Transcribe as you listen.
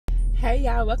Hey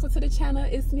y'all, welcome to the channel.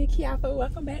 It's me, Kiafa.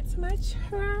 Welcome back to my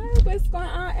tribe. What's going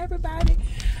on, everybody?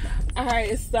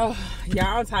 Alright, so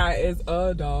y'all tired as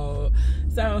a dog.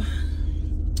 So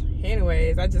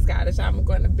anyways, I just got out of the shower. I'm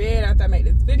going to bed after I make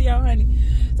this video, honey.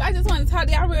 So I just want to talk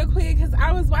to y'all real quick because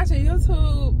I was watching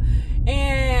YouTube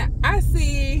and I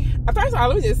see, first of all,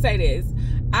 let me just say this.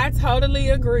 I totally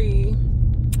agree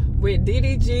with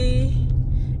DDG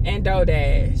and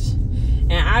DoeDash.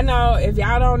 And I know if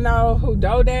y'all don't know who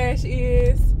DoeDash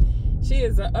is, she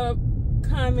is an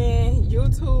upcoming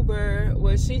YouTuber.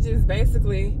 Well, she just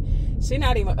basically, she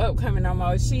not even upcoming no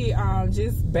more. She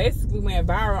just basically went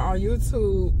viral on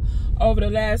YouTube over the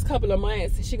last couple of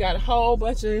months. She got a whole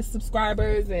bunch of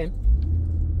subscribers and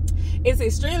it's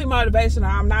extremely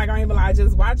motivational. I'm not gonna even lie,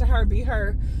 just watching her be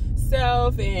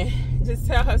herself and just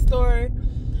tell her story.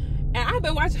 And I've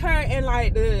been watching her in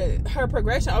like her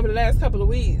progression over the last couple of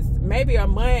weeks, maybe a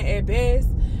month at best,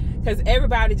 because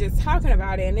everybody just talking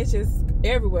about it and it's just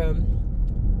everywhere.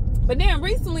 But then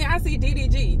recently I see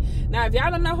DDG. Now if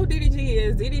y'all don't know who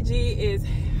DDG is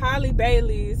Halle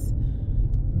Bailey's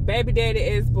baby daddy,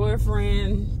 is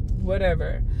boyfriend,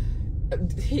 whatever.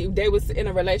 They was in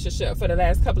a relationship for the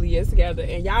last couple of years together.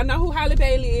 And y'all know who Halle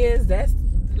Bailey is. That's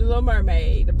the Little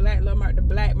Mermaid, the black Little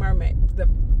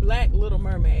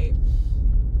Mermaid.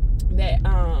 That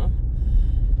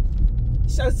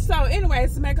so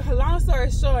anyways, to make a long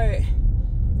story short,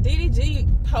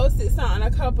 DDG posted something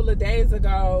a couple of days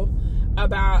ago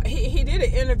about he did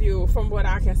an interview from what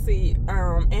I can see,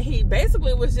 and he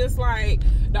basically was just like,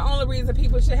 the only reason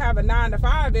people should have a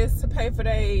 9-to-5 is to pay for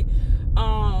their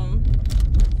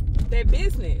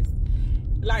business,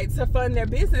 like to fund their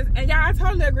business. And y'all, I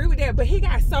totally agree with that, but he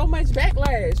got so much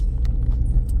backlash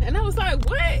and I was like,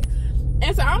 what?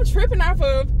 And so I'm tripping off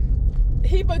of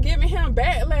people giving him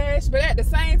backlash, but at the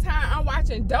same time I'm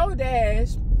watching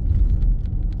DoeDash,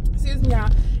 excuse me y'all,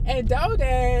 and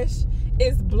DoeDash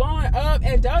is blowing up.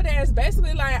 And DoeDash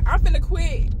basically like, I'm finna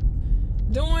quit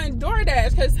doing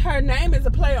DoorDash because her name is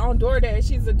a play on DoorDash.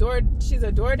 She's a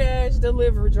DoorDash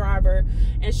delivery driver,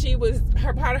 and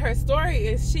part of her story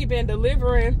is she been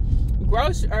delivering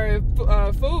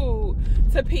food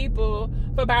to people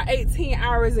for about 18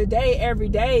 hours a day every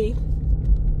day,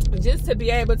 just to be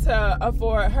able to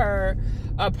afford her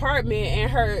apartment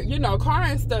and her, car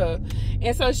and stuff.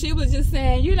 And so she was just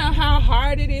saying, how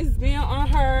hard it is being on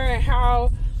her, and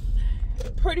how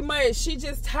pretty much she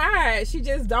just tired. She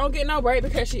just don't get no break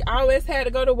because she always had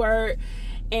to go to work.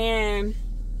 And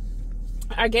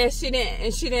I guess she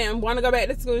didn't want to go back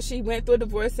to school. She went through a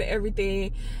divorce and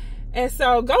everything. And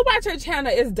so go watch her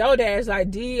channel. It's DoeDash,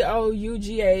 like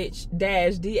DOUGH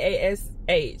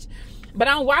 -DASH. But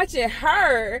I'm watching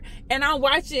her, and I'm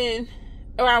watching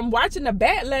the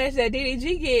backlash that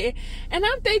DDG get, and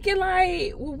I'm thinking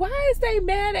like, why is they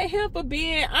mad at him for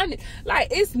being honest? Like,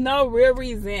 it's no real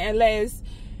reason unless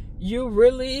you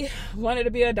really wanted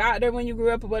to be a doctor when you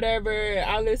grew up or whatever,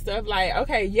 all this stuff. Like,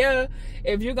 okay, yeah,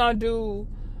 if you're gonna do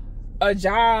a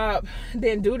job,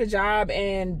 then do the job,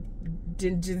 and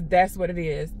just that's what it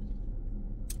is.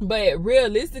 But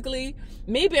realistically,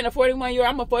 me being a 41-year-old,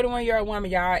 I'm a 41-year-old woman,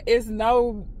 y'all. If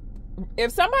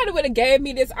somebody would have gave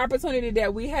me this opportunity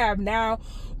that we have now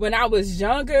when I was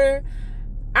younger,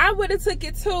 I would have took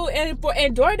it too. And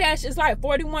DoorDash is like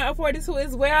 41 or 42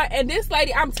 as well. And this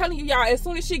lady, I'm telling you, y'all, as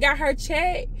soon as she got her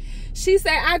check, she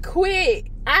said, I quit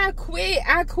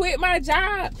my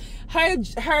job.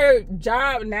 Her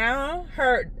job now,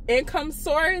 her income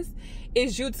source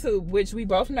is YouTube, which we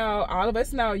both know, all of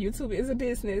us know, YouTube is a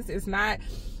business. It's not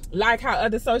like how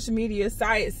other social media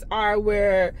sites are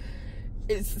where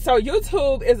so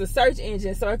YouTube is a search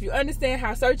engine. So if you understand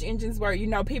how search engines work,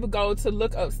 people go to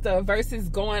look up stuff versus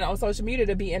going on social media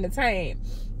to be entertained.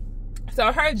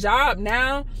 So her job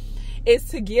now is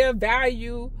to give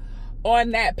value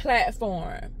on that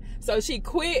platform. So she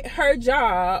quit her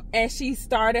job and she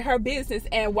started her business.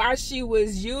 And while she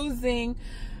was doing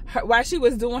her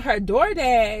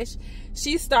DoorDash,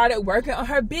 she started working on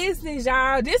her business,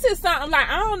 y'all. This is something like,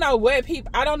 I don't know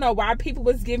why people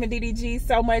was giving DDG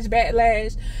so much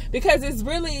backlash, because it's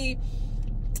really,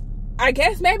 I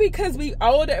guess maybe because we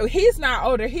older. He's not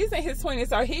older, he's in his 20s,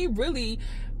 so he really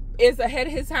is ahead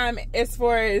of his time as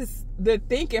far as the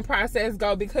thinking process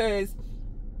go. Because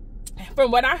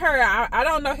from what I heard, I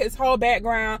don't know his whole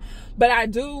background, but I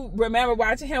do remember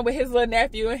watching him with his little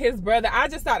nephew and his brother. I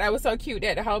just thought that was so cute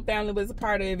that the whole family was a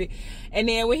part of it. And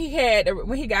then when he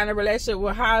got in a relationship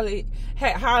with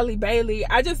Halle Bailey,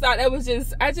 I just thought that was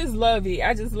I just love it.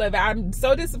 I'm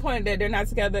so disappointed that they're not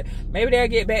together. Maybe they'll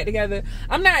get back together.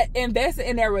 I'm not invested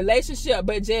in their relationship,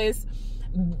 but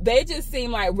they just seem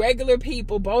like regular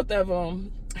people, both of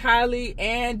them. Holly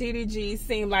and DDG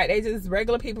seem like they just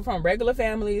regular people from regular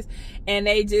families, and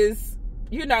they just,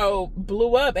 you know,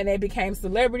 blew up and they became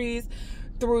celebrities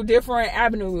through different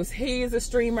avenues. He is a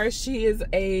streamer, she is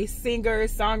a singer,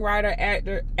 songwriter,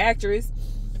 actor, actress,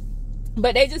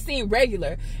 but they just seem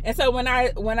regular. And so when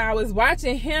I was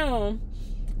watching him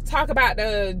talk about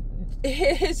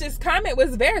his just comment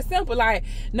was very simple, like,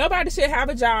 nobody should have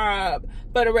a job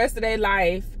for the rest of their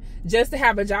life just to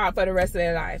have a job for the rest of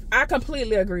their life. I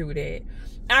completely agree with that.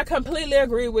 I completely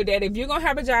agree with that. If you're gonna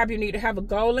have a job, you need to have a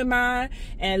goal in mind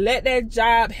and let that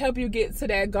job help you get to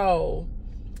that goal.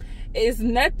 It's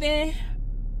nothing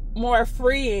more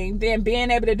freeing than being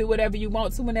able to do whatever you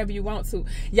want to whenever you want to.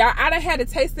 Y'all, I done had a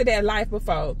taste of that life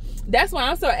before. That's why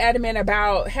I'm so adamant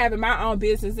about having my own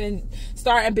business and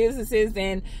starting businesses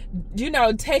and, you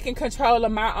know, taking control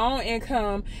of my own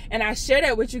income. And I share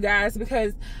that with you guys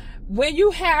because when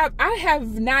you have, I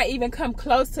have not even come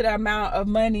close to the amount of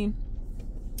money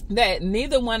that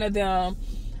neither one of them,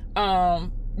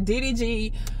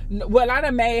 DDG, well, I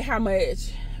done made how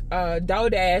much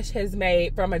DoorDash has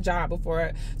made from a job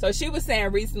before. So she was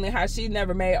saying recently how she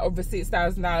never made over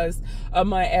 $6,000 a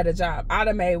month at a job. I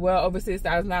done made well over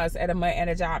 $6,000 at a month at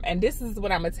a job. And this is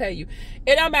what I'm gonna tell you.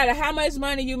 It don't matter how much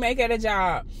money you make at a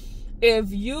job.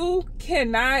 If you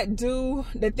cannot do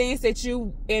the things that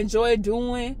you enjoy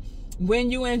doing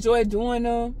when you enjoy doing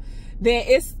them, then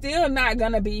it's still not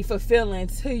gonna be fulfilling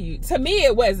to you. To me,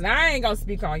 it wasn't. I ain't gonna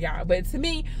speak on y'all, but to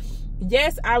me,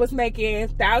 yes, I was making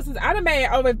thousands. I done made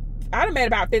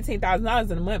about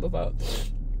 $15,000 in a month before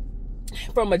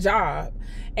from a job.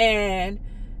 And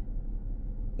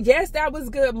yes, that was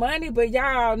good money, but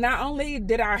y'all, not only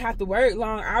did I have to work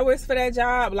long hours for that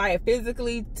job, like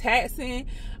physically taxing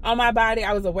on my body,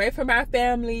 I was away from my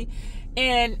family.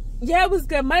 And yeah, it was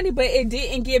good money, but it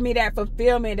didn't give me that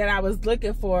fulfillment that I was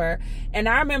looking for. And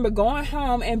I remember going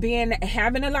home and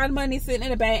having a lot of money sitting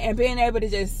in the bank and being able to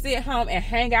just sit home and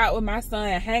hang out with my son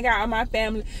and hang out with my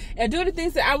family and do the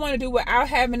things that I want to do without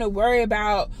having to worry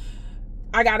about,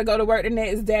 I got to go to work the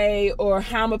next day, or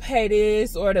how I'm going to pay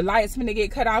this, or the lights finna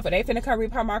get cut off, or they finna come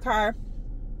repair my car.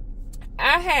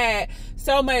 I had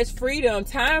so much freedom,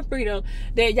 time freedom,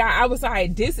 that y'all, I was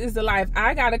like, this is the life.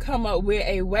 I got to come up with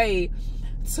a way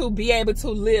to be able to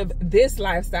live this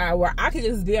lifestyle where I could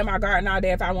just be in my garden all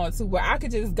day if I want to, where I could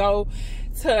just go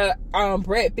to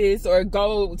breakfast, or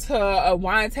go to a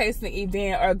wine tasting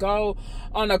event, or go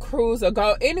on a cruise, or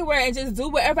go anywhere and just do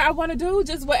whatever I want to do,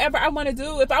 just whatever I want to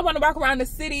do. If I want to walk around the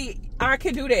city, I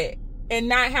can do that and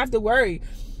not have to worry.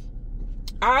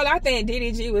 All I think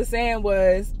DDG was saying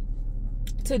was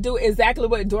to do exactly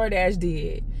what DoorDash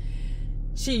did.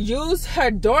 She used her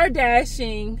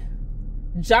DoorDashing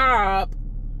job,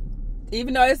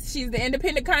 even though she's the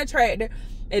independent contractor.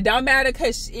 It don't matter,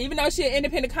 because even though she's an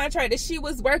independent contractor, she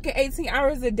was working 18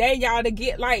 hours a day, y'all, to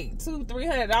get like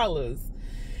 $200-300.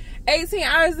 18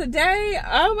 hours a day.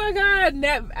 Oh my God.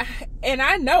 And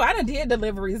I know I done did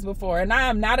deliveries before, and I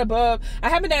am not above. I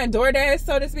haven't done DoorDash,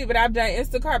 so to speak, but I've done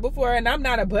Instacart before, and I'm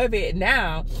not above it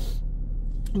now.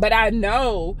 But I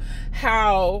know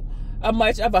how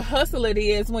much of a hustle it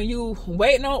is when you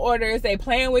waiting on orders. They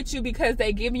playing with you because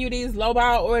they giving you these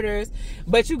lowball orders,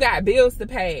 but you got bills to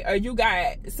pay, or you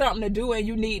got something to do and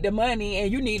you need the money,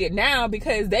 and you need it now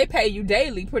because they pay you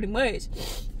daily pretty much.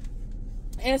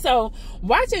 And so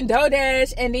watching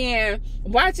DoorDash and then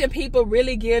watching people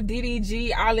really give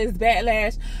DDG all this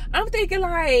backlash, I'm thinking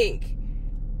like,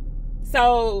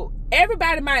 so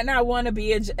everybody might not want to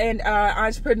be an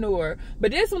entrepreneur, but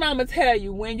this is what I'm gonna tell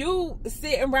you. When you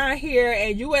sitting around here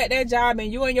and you at that job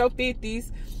and you in your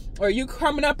 50s, or you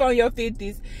coming up on your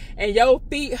 50s, and your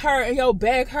feet hurt and your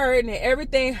back hurting and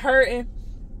everything hurting,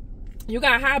 you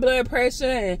got high blood pressure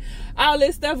and all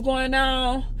this stuff going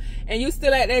on, and you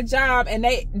still at that job, and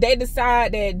they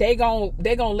decide that they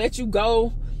gonna let you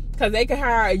go because they can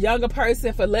hire a younger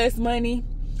person for less money,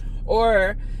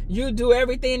 or you do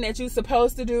everything that you're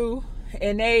supposed to do,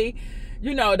 and they,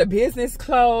 you know, the business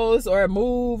close or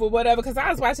move or whatever. Because I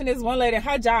was watching this one lady,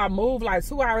 her job moved like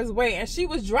 2 hours away, and she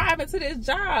was driving to this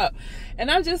job.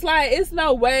 And I'm just like, it's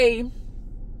no way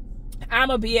I'm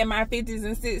going to be in my 50s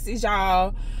and 60s,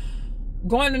 y'all,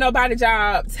 going to nobody's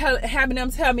job, having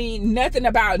them tell me nothing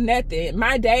about nothing.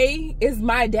 My day is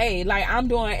my day. Like, I'm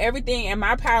doing everything in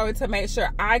my power to make sure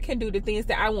I can do the things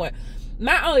that I want.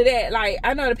 Not only that, like,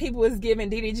 I know the people was giving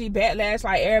DDG backlash,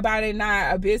 like everybody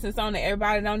not a business owner,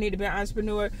 everybody don't need to be an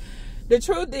entrepreneur. The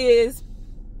truth is,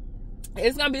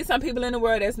 it's gonna be some people in the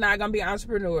world that's not gonna be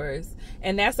entrepreneurs,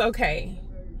 and that's okay.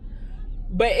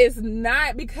 But it's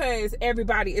not because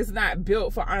everybody is not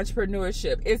built for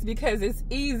entrepreneurship. It's because it's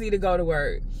easy to go to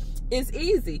work. It's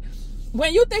easy.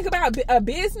 when you think about a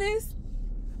business,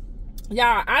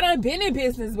 y'all, I done been in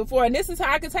business before, and this is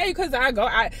how I can tell you, because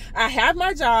I have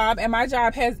my job, and my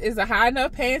job is a high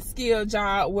enough paying skill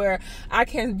job where I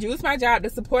can use my job to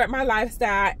support my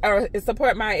lifestyle or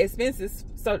support my expenses.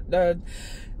 So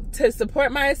to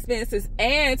support my expenses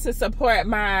and to support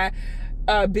my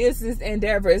business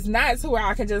endeavors, not to where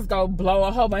I can just go blow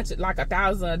a whole bunch of like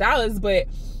 $1,000, but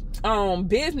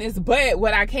business. But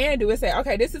what I can do is say,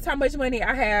 okay, this is how much money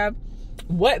I have.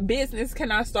 What business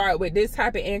can I start with this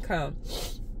type of income?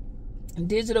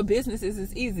 Digital businesses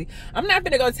is easy. I'm not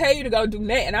gonna go tell you to go do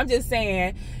nothing. I'm just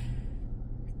saying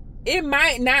it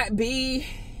might not be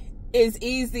as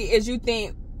easy as you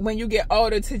think when you get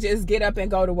older to just get up and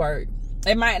go to work.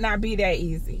 It might not be that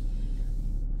easy.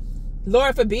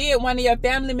 Lord forbid one of your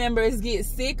family members gets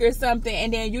sick or something,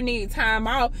 and then you need time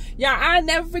off. Y'all, I'll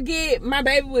never forget, my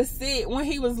baby was sick when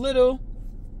he was little,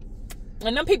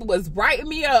 and them people was writing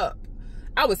me up.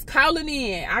 I was calling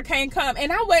in, I can't come,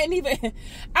 and I wasn't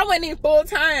even full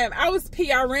time. I was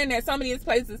PRN at some of these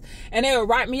places, and they would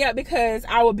write me up because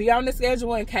I would be on the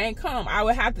schedule and can't come. I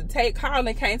would have to take call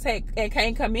and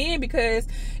can't come in because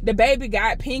the baby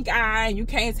got pink eye and you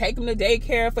can't take him to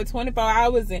daycare for 24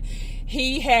 hours, and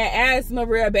he had asthma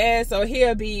real bad, so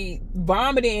he'll be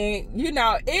vomiting. You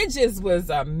know, it just was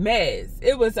a mess.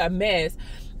 It was a mess,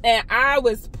 and I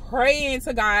was praying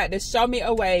to God to show me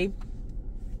a way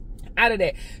out of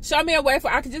that. Show me a way for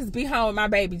I could just be home with my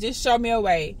baby. Just show me a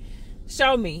way.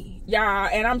 Show me, y'all.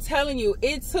 And I'm telling you,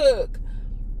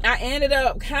 I ended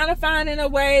up kind of finding a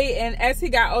way, and as he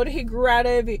got older, he grew out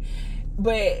of it.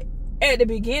 But at the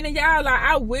beginning, y'all, like,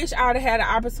 I wish I would have had an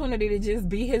opportunity to just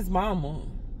be his mama.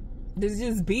 To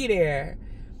just be there.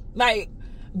 Like,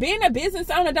 being a business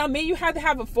owner don't mean you have to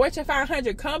have a Fortune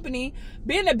 500 company.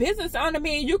 Being a business owner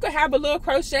means you could have a little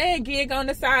crocheting gig on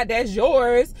the side that's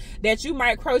yours, that you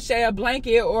might crochet a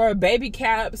blanket or baby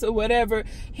caps or whatever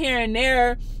here and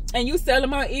there, and you sell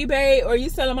them on eBay or you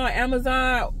sell them on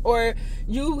Amazon, or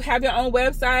you have your own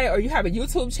website, or you have a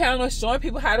YouTube channel showing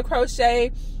people how to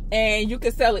crochet, and you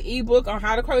can sell an ebook on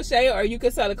how to crochet, or you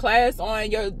can sell a class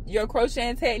on your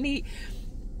crocheting technique.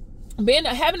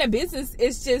 Having a business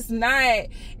is just not,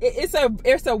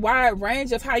 it's a wide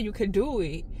range of how you could do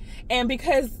it. And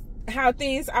because how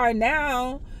things are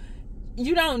now,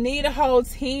 you don't need a whole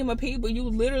team of people. You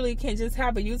literally can just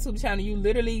have a YouTube channel. You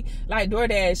literally, like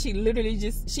DoorDash,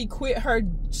 she quit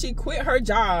her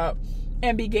job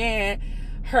and began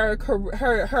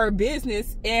her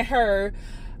business and her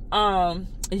on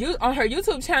her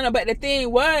YouTube channel. But the thing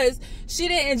was, she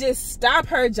didn't just stop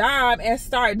her job and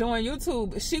start doing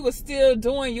YouTube. She was still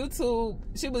doing YouTube.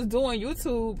 She was doing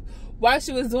YouTube while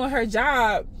she was doing her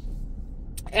job.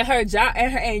 And her job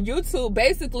and YouTube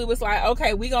basically was like,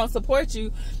 okay, we gonna support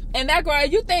you. And that girl,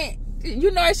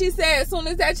 you know what she said as soon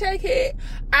as that check hit?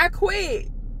 I quit.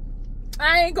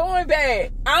 I ain't going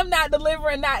back. I'm not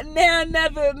delivering, not now,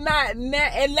 never, not now,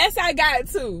 unless I got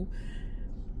to.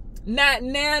 Not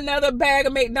now, another bag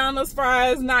of McDonald's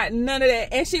fries, not none of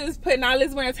that. And she was putting all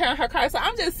this wear and tear on her car. So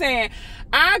I'm just saying,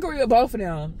 I agree with both of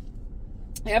them.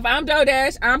 If I'm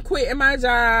DoorDash, I'm quitting my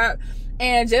job.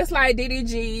 And just like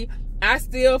DDG, I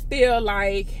still feel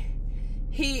like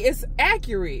he is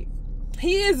accurate.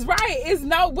 He is right. It's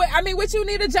what you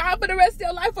need a job for the rest of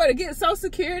your life for, to get Social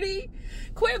Security?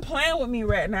 Quit playing with me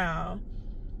right now.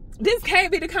 This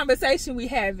can't be the conversation we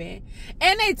having.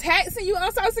 And they taxing you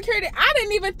on Social Security. I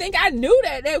didn't even think I knew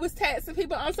that they was taxing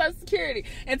people on Social Security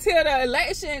until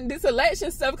this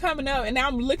election stuff coming up. And now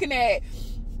I'm looking at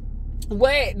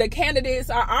what the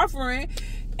candidates are offering.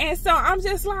 And so I'm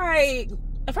just like,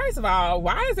 first of all,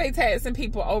 why is they taxing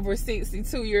people over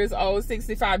 62 years old,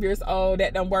 65 years old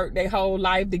that done work their whole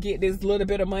life to get this little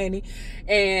bit of money,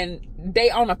 and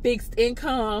they on a fixed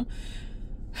income?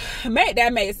 Make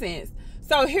that make sense.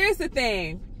 So here's the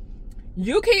thing.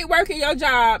 You keep working your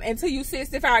job until you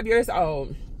 65 years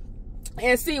old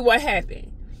and see what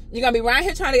happens. You're going to be right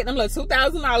here trying to get them little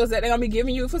 $2,000 that they're going to be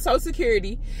giving you for Social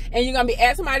Security. And you're going to be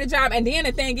asking somebody a job. And then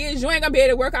the thing is, you ain't going to be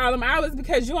able to work all them hours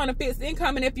because you're on a fixed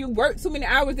income. And if you work too many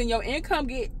hours and your income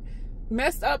get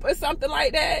messed up or something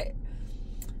like that,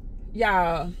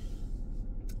 y'all,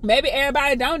 maybe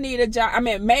everybody don't need a job.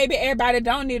 Maybe everybody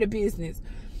don't need a business.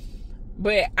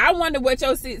 But I wonder what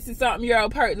your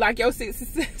 60-something-year-old your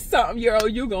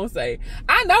 60-something-year-old you gonna say.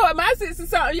 I know what my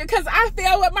 60-something, because I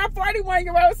feel what my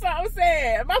 41-year-old son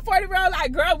said. My 40-year-old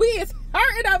like, girl, we is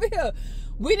hurting over here.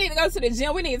 We need to go to the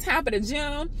gym. We need time for the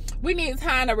gym. We need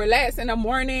time to relax in the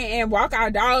morning and walk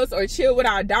our dogs or chill with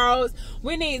our dogs.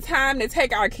 We need time to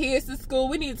take our kids to school.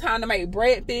 We need time to make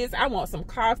breakfast. I want some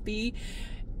coffee.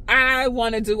 I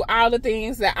want to do all the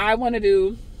things that I want to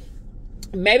do.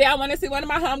 Maybe I want to see one of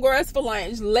my homegirls for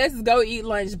lunch. Let's go eat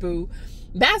lunch, boo.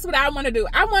 That's what I want to do.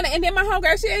 And then my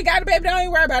homegirl, she ain't got a baby. Don't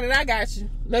even worry about it. I got you.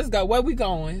 Let's go. Where we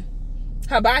going?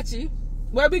 Hibachi.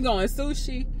 Where we going?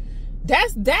 Sushi.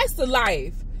 That's the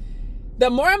life. The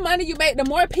more money you make, the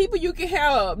more people you can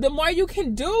help, the more you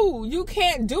can do. You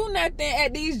can't do nothing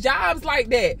at these jobs like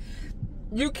that.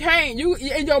 You can't. You,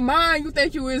 in your mind, you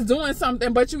think you is doing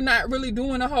something, but you're not really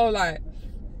doing a whole lot.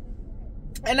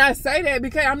 And I say that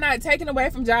because I'm not taking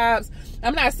away from jobs.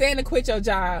 I'm not saying to quit your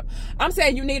job. I'm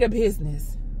saying you need a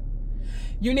business.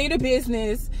 You need a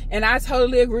business. And I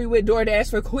totally agree with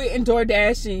DoorDash for quitting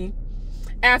DoorDashing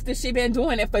after she been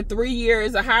doing it for 3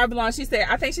 years or however long she said.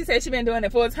 I think she said she been doing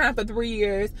it full time for 3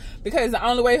 years because the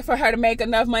only way for her to make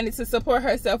enough money to support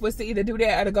herself was to either do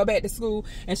that or to go back to school.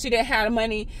 And she didn't have the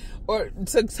money or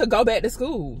to go back to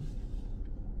school.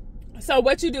 So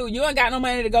what you do, you ain't got no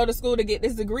money to go to school to get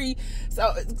this degree.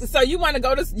 So you want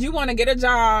to get a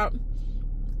job,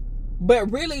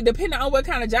 but really depending on what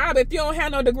kind of job, if you don't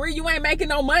have no degree, you ain't making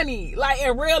no money. Like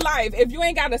in real life, if you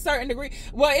ain't got a certain degree,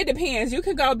 well, it depends. You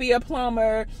can go be a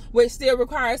plumber, which still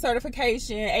requires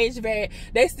certification, HVAC,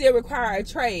 they still require a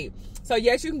trade. So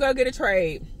yes, you can go get a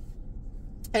trade.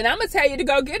 And I'm going to tell you to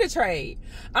go get a trade.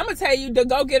 I'm going to tell you to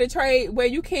go get a trade where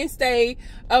you can stay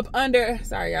up under,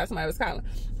 sorry y'all, somebody was calling.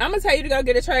 I'm going to tell you to go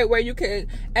get a trade where you could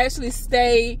actually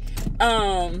stay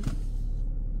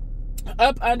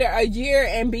up under a year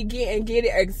and get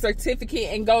a certificate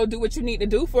and go do what you need to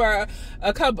do for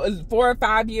a couple, 4 or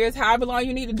 5 years, however long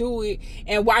you need to do it.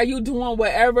 And while you doing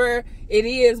whatever it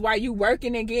is, while you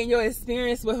working and getting your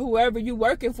experience with whoever you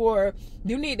working for,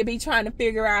 you need to be trying to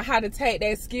figure out how to take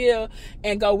that skill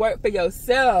and go work for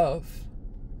yourself.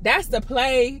 That's the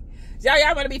play. Y'all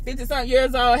want to be 50-something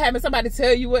years old having somebody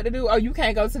tell you what to do? Oh, you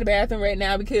can't go to the bathroom right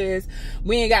now because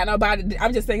we ain't got nobody.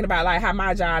 I'm just thinking about like how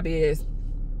my job is.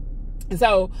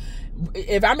 So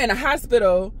if I'm in a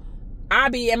hospital, I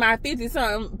be in my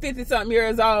 50-something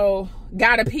years old,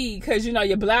 gotta pee because, you know,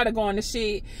 your bladder going to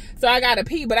shit. So I gotta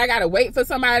pee, but I gotta wait for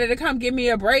somebody to come give me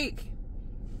a break.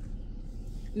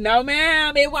 No,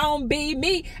 ma'am, it won't be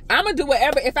me. I'm gonna do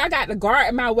whatever. If I got to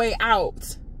garden my way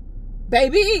out,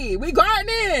 baby, we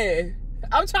gardening.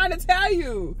 I'm trying to tell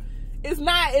you. It's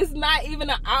not even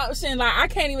an option. Like, I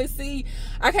can't see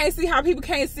how people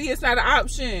can't see it's not an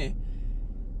option.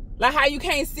 Like how you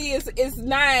can't see it's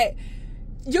not.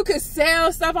 You can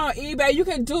sell stuff on eBay. You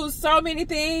can do so many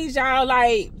things, y'all.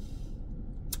 Like,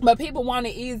 but people want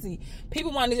it easy.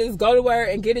 People want to just go to work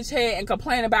and get a check and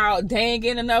complain about they ain't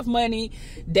getting enough money.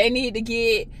 They need to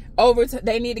get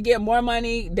they need to get more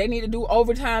money. They need to do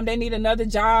overtime. They need another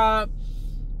job.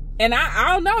 And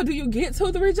I don't know. Do you get 2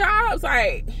 or 3 jobs?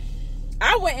 Like,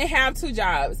 I wouldn't have 2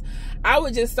 jobs. I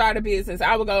would just start a business.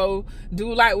 I would go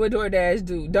do like what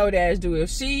DoorDash do.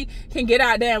 If she can get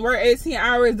out there and work 18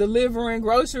 hours delivering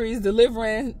groceries,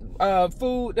 delivering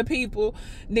food to people,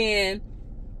 then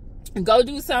go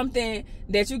do something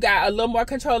that you got a little more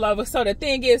control over. So the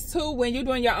thing is too, when you're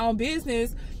doing your own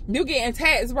business, you getting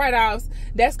tax write-offs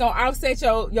that's gonna offset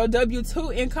your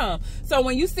W-2 income. So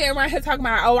when you sit around here talking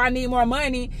about, oh, I need more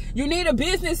money, you need a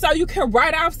business so you can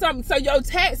write off something so your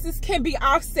taxes can be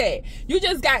offset. You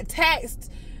just got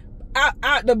taxed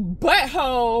out the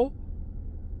butthole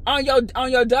on your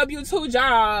W-2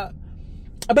 job,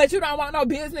 but you don't want no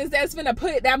business that's gonna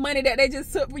put that money that they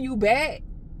just took from you back.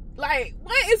 Like,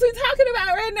 what is we talking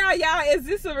about right now, y'all? Is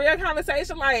this a real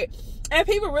conversation? Like, and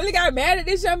people really got mad at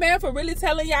this young man for really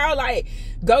telling y'all, like,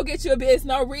 go get you a business.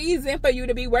 No reason for you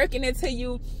to be working until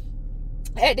you,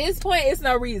 at this point, it's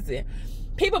no reason.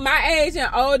 People my age and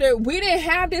older, we didn't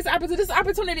have this opportunity. This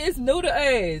opportunity is new to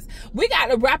us. We got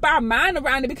to wrap our mind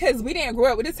around it because we didn't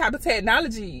grow up with this type of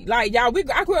technology. Like, y'all,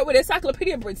 I grew up with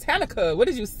Encyclopedia Britannica. What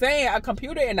is you saying? A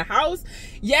computer in the house?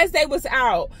 Yes, they was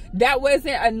out. That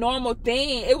wasn't a normal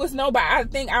thing. It was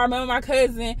nobody. I remember my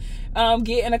cousin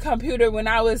getting a computer when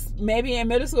I was maybe in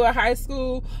middle school or high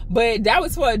school, but that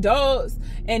was for adults.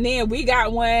 And then we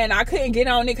got one. I couldn't get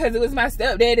on it because it was my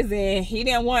stepdaddy's and he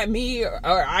didn't want me, or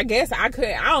I guess I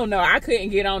couldn't. I don't know. I couldn't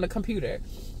get on the computer.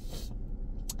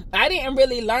 I didn't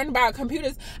really learn about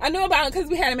computers. I knew about it because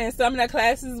we had them in some of the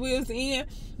classes we was in,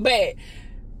 but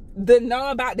the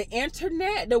know about the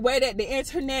internet, the way that the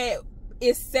internet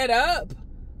is set up,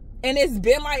 and it's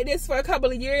been like this for a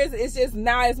couple of years. It's just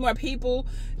now it's more people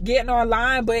getting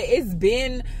online, but it's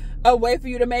been a way for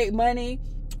you to make money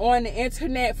on the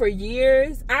internet for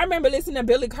years. I remember listening to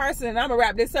Billy Carson, and I'm gonna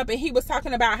wrap this up, and he was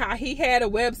talking about how he had a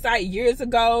website years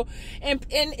ago, and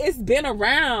it's been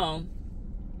around.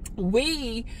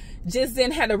 We just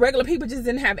didn't have, the regular people just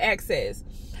didn't have access.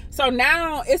 So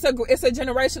now it's a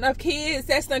generation of kids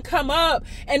that's done come up,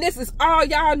 and this is all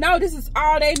y'all know. This is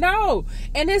all they know.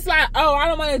 And it's like, oh, I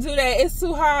don't want to do that. It's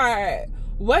too hard.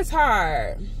 What's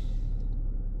hard?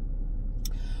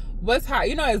 What's hard?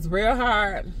 You know, it's real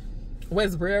hard.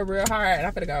 What's real hard? And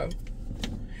I'm gonna go.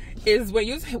 Is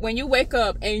when you wake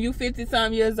up and you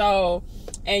 50-some years old,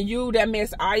 and you done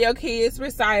missed all your kids'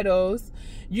 recitals.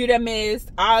 You done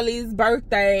missed all these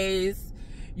birthdays.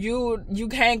 You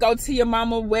can't go to your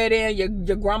mama's wedding,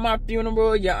 your grandma's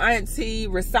funeral, your auntie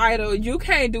recital. You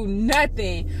can't do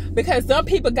nothing because some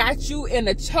people got you in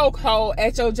a chokehold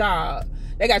at your job.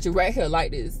 They got you right here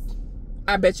like this.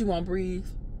 I bet you won't breathe.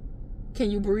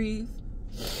 Can you breathe?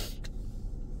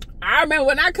 I remember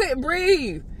when I couldn't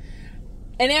breathe.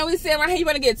 And then we said right here, you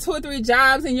want to get 2 or 3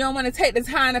 jobs and you don't want to take the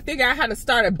time to figure out how to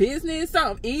start a business,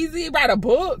 something easy, write a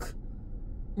book.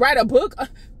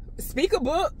 Speak a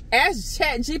book, ask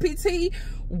ChatGPT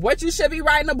what you should be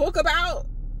writing a book about,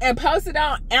 and post it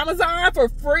on Amazon for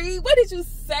free. What did you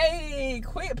say?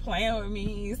 Quit playing with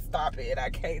me. Stop it. I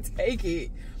can't take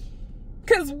it.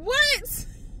 Because what?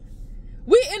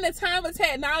 We in the time of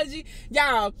technology.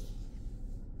 Y'all,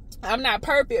 I'm not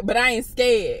perfect, but I ain't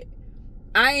scared.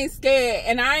 I ain't scared.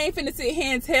 And I ain't finna sit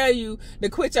here and tell you to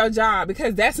quit your job,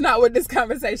 because that's not what this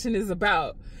conversation is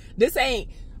about. This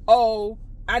ain't, oh,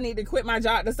 I need to quit my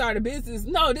job to start a business.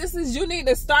 No, this is, you need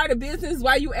to start a business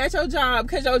while you at your job,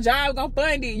 because your job gonna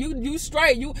fund it. You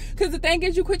straight. Because the thing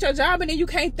is, you quit your job and then you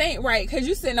can't think right, because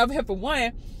you sitting over here. For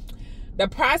one, the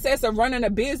process of running a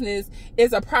business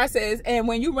is a process, and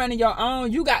when you running your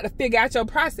own, you got to figure out your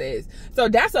process. So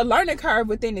that's a learning curve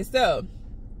within itself.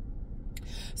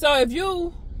 So if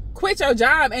you quit your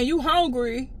job and you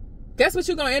hungry, guess what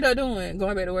you're gonna end up doing?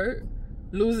 Going back to work,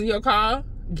 losing your car,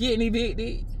 getting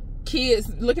evicted,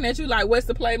 kids looking at you like, what's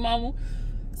the play, mama?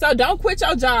 So don't quit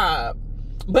your job,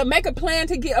 but make a plan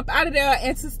to get up out of there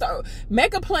and to start.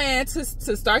 Make a plan to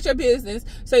start your business,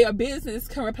 so your business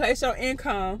can replace your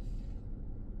income,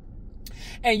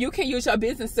 and you can use your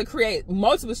business to create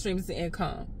multiple streams of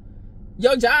income.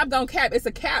 Your job don't cap. It's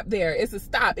a cap there. It's a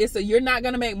stop. It's a, you're not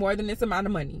going to make more than this amount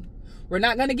of money. We're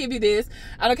not going to give you this.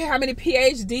 I don't care how many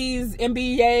PhDs,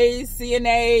 MBAs,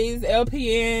 CNAs,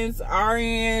 LPNs,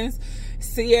 RNs,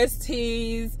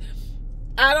 CSTs.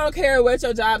 I don't care what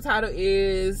your job title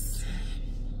is.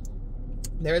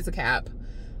 There is a cap.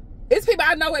 It's people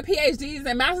I know with PhDs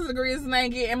and master's degrees and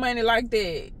ain't getting money like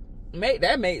that.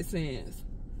 That makes sense.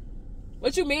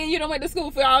 What you mean you don't went to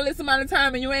school for all this amount of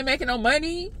time and you ain't making no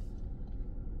money?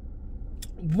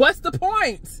 What's the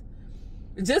point?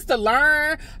 Just to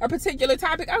learn a particular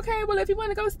topic? Okay, well, if you want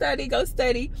to go study, go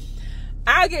study.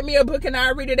 I'll get me a book and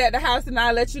I'll read it at the house and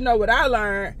I'll let you know what I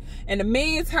learned. In the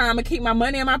meantime, I keep my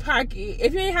money in my pocket.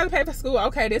 If you ain't have to pay for school,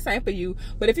 okay, this ain't for you.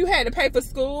 But if you had to pay for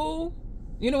school,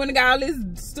 you know, when you got all this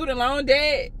student loan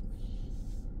debt,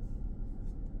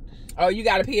 oh, you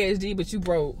got a PhD, but you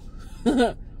broke.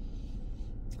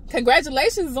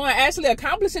 Congratulations on actually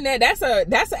accomplishing that.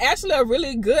 That's actually a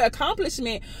really good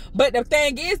accomplishment. But the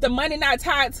thing is, the money not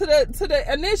tied to the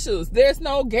initials. There's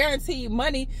no guaranteed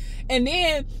money. And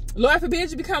then, Lord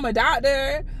forbid, you become a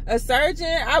doctor, a surgeon.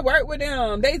 I work with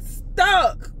them. They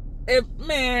stuck.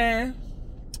 Man,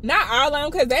 not all of them,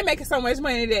 because they making so much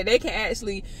money that they can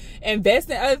actually invest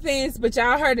in other things. But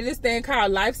y'all heard of this thing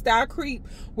called lifestyle creep,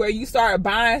 where you start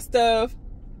buying stuff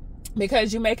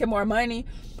because you're making more money.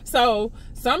 So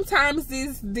sometimes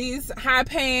these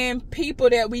high-paying people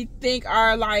that we think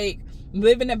are like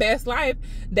living the best life,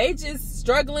 they just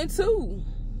struggling too.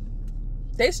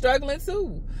 They struggling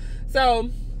too. So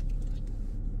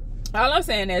all I'm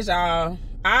saying is, y'all,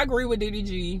 I agree with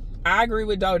DDG. I agree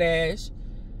with DoorDash.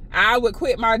 I would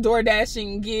quit my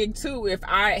DoorDashing gig too if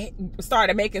I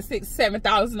started making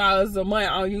 $6,000-$7,000 a month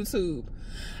on YouTube.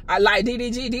 I like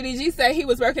DDG. DDG said he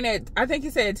was working at, I think he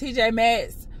said TJ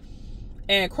Maxx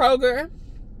and Kroger.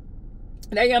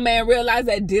 That young man realized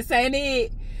that this ain't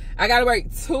it. I gotta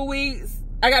wait 2 weeks.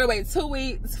 I gotta wait 2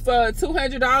 weeks for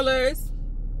 $200.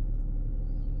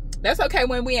 That's okay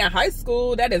when we in high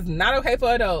school. That is not okay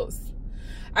for adults.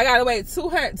 I gotta wait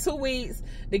 2 weeks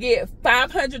to get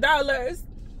 $500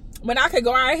 when I could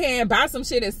go out here and buy some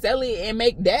shit and sell it and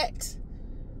make that.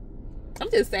 I'm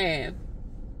just saying.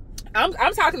 I'm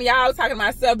talking to y'all. I was talking to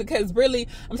myself, because really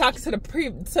I'm talking to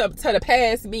the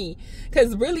past me.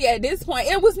 Because really at this point,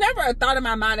 it was never a thought in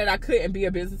my mind that I couldn't be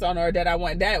a business owner or that I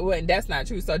want that. That's not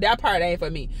true. So that part ain't for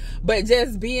me. But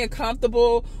just being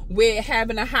comfortable with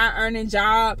having a high earning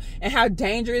job and how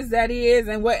dangerous that is,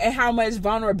 and how much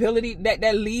vulnerability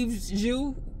that leaves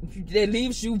you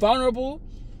vulnerable.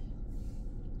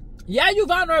 Yeah, you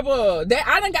vulnerable. That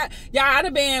I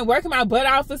done been working my butt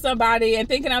off for somebody and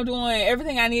thinking I'm doing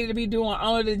everything I needed to be doing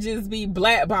only to just be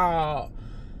blackballed.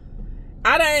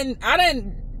 I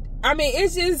mean,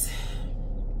 it's just,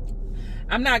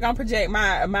 I'm not gonna project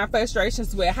my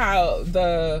frustrations with how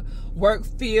the work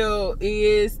field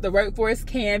is, the workforce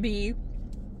can be.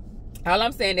 All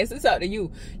I'm saying is, it's up to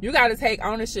you. You got to take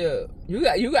ownership. You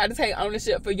got to take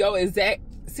ownership for your exact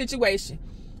situation.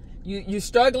 You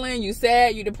struggling, you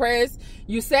sad, you depressed.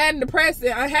 You sad and depressed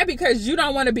and unhappy because you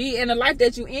don't want to be in the life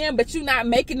that you in, but you're not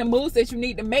making the moves that you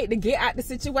need to make to get out the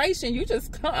situation. You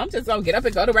just come, I'm just gonna get up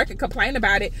and go to work and complain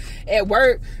about it at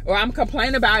work, or I'm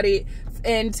complaining about it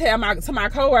and tell to my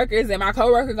coworkers, and my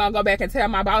coworker gonna go back and tell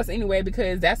my boss anyway,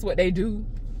 because that's what they do.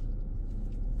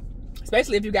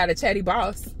 Especially if you got a chatty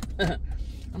boss.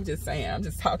 I'm just saying, I'm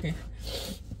just talking.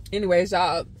 Anyways,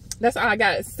 y'all, that's all I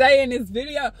gotta say in this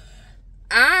video.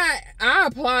 I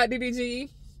applaud DDG,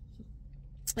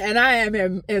 and I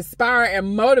am inspired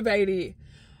and motivated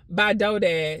by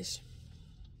DoorDash.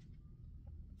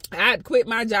 I'd quit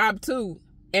my job too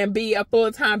and be a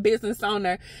full-time business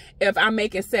owner if I'm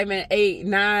making $7,000, $8,000,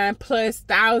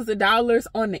 $9,000+ dollars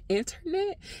on the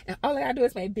internet, and all I gotta do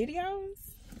is make videos.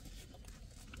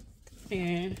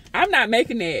 And I'm not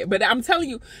making it, but I'm telling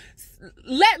you,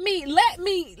 let me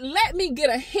get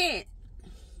a hint.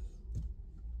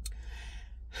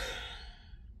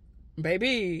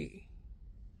 Baby,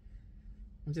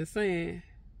 I'm just saying,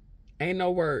 ain't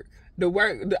no work.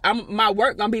 My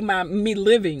work gonna be me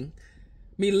living.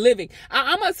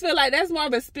 I almost feel like that's more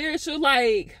of a spiritual,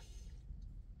 like,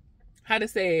 how to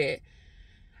say it.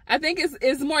 I think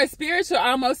it's more spiritual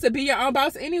almost to be your own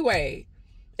boss anyway.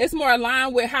 It's more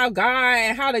aligned with how God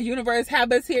and how the universe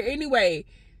have us here anyway.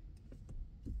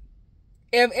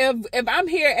 If I'm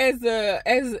here as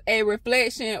a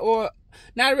reflection, or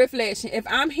not a reflection, if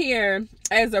I'm here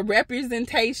as a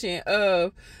representation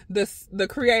of the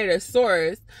creator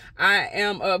source, I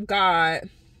am of God.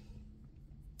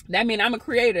 That means I'm a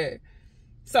creator.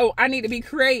 So I need to be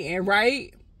creating,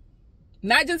 right?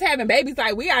 Not just having babies.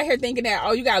 Like, we out here thinking that,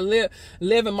 oh, you gotta live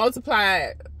and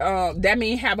multiply. That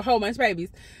means have a whole bunch of babies.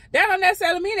 That don't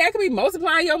necessarily mean that. Could be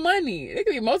multiplying your money. It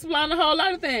could be multiplying a whole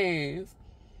lot of things.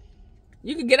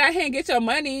 You can get out here and get your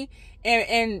money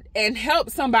and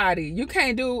help somebody. You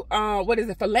can't do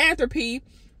philanthropy,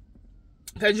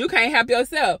 because you can't help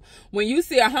yourself. When you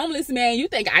see a homeless man, you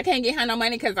think, I can't get him no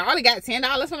money because I only got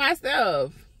 $10 for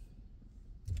myself.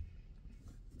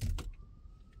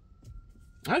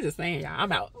 I'm just saying, y'all.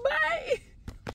 I'm out. Bye.